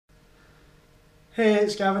Hey,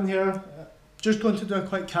 it's Gavin here. Just going to do a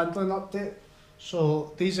quick candling update.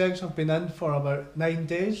 So these eggs have been in for about 9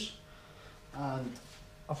 days and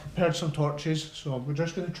I've prepared some torches, so we're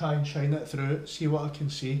just going to try and shine it through, see what I can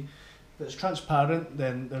see. If it's transparent,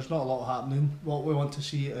 then there's not a lot happening. What we want to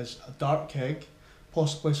see is a dark egg,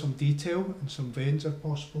 possibly some detail and some veins if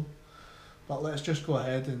possible. But let's just go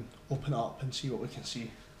ahead and open it up and see what we can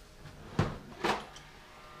see.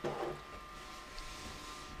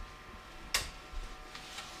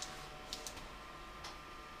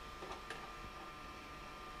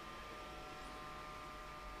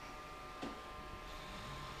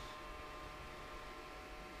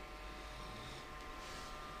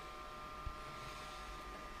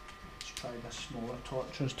 Try this smaller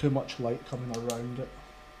torch, there's too much light coming around it.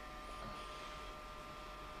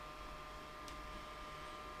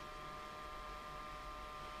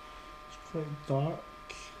 It's quite dark.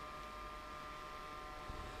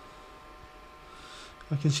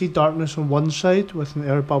 I can see darkness on one side with an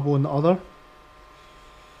air bubble on the other.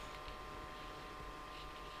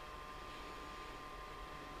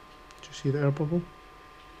 Do you see the air bubble?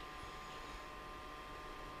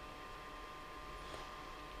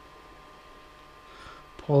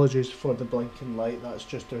 Apologies for the blinking light, that's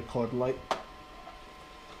just the record light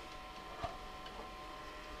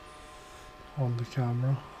on the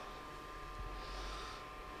camera.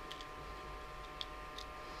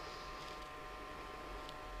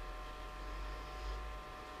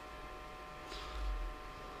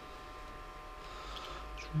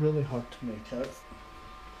 It's really hard to make out.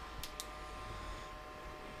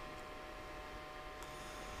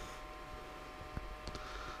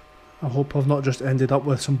 I hope I've not just ended up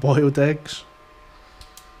with some boiled eggs.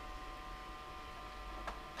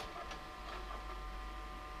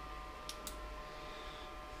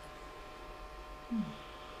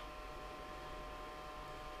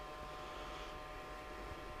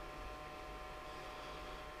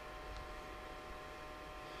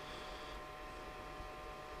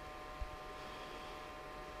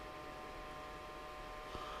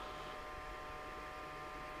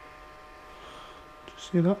 Do you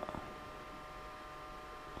see that?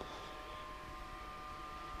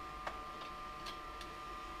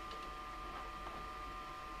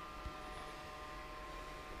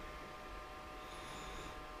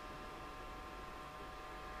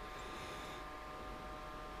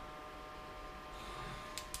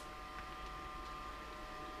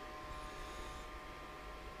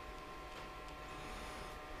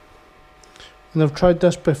 And I've tried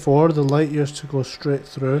this before, the light used to go straight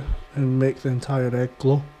through and make the entire egg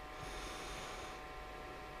glow.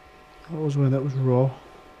 That was when it was raw.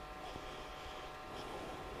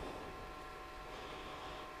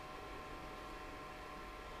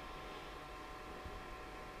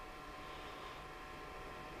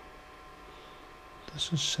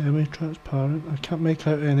 This is semi-transparent, I can't make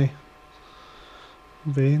out any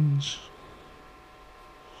veins.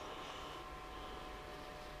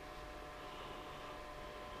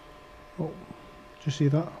 Oh, do you see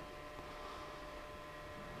that?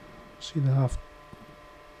 See the half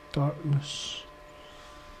darkness.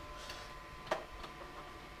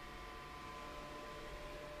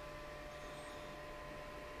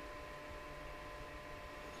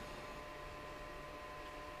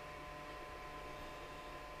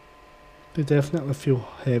 They definitely feel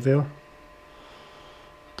heavier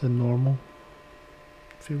than normal.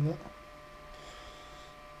 Feel that?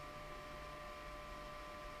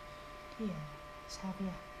 Yeah, it's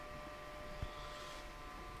heavier.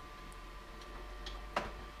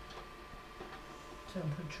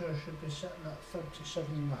 Temperature should be sitting at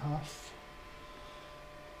 37.5.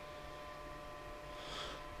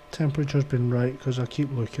 Temperature's been right because I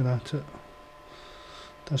keep looking at it.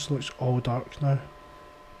 This looks all dark now.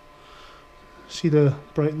 See the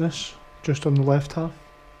brightness just on the left half?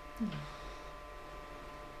 Yeah.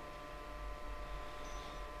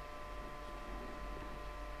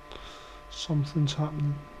 Something's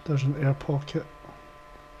happening. There's an air pocket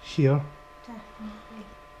here. Definitely.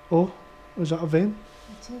 Oh, is that a vein?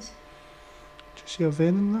 It is. Do you see a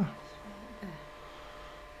vein in there?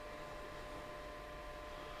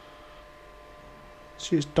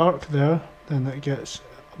 See, it's dark there, then it gets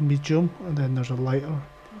a medium, and then there's a lighter.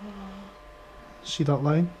 See that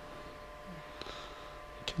line?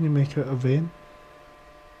 Can you make out a vein?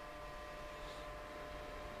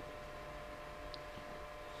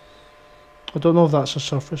 I don't know if that's a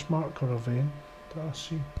surface mark or a vein that I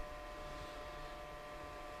see.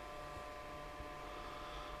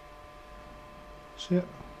 See it?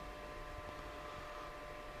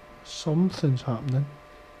 Something's happening.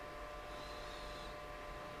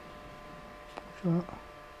 Look at that.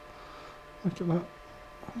 Look at that.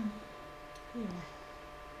 Yeah.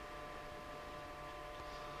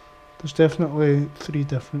 There's definitely 3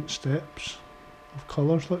 different steps of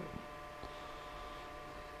colours, look.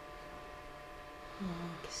 Yeah,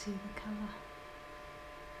 I can see the colour.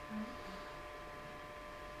 Right.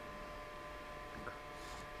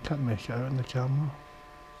 Can't make it out in the camera.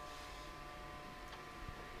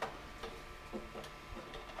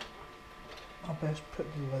 I'll best put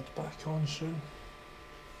the lid back on soon.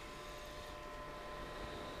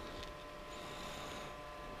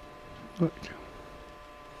 Look.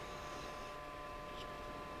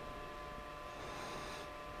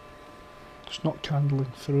 It's not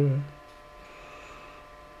candling through.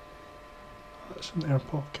 That's an air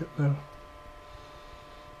pocket there.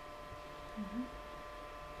 Mhm.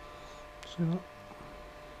 See that?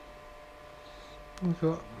 Look at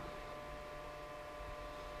that.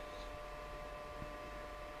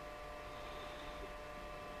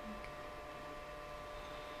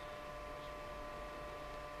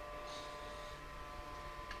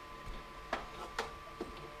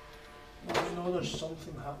 Now you know there's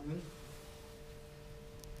something happening.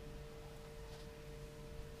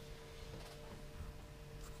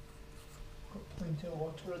 Got plenty of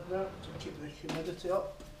water in there to keep the humidity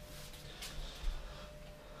up.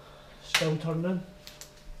 Still turning.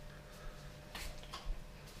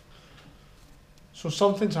 So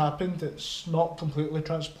something's happened. It's not completely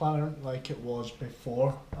transparent like it was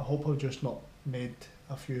before. I hope I've just not made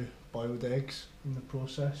a few boiled eggs in the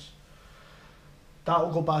process.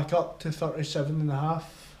 That'll go back up to 37.5.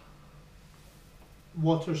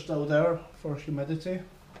 Water's still there for humidity.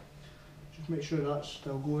 Just make sure that's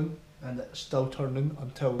still going and it's still turning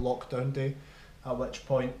until lockdown day, at which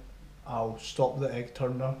point I'll stop the egg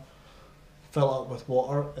turner, fill it up with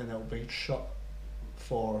water, and it'll be shut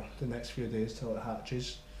for the next few days till it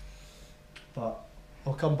hatches. But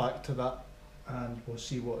I'll come back to that and we'll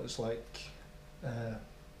see what it's like.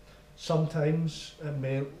 Sometimes it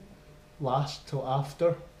may last till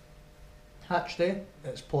after hatch day.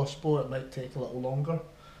 It's possible it might take a little longer,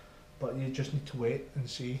 but you just need to wait and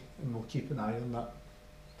see, and we'll keep an eye on that.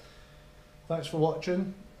 Thanks for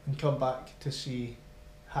watching, and come back to see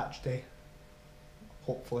hatch day,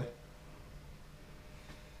 hopefully.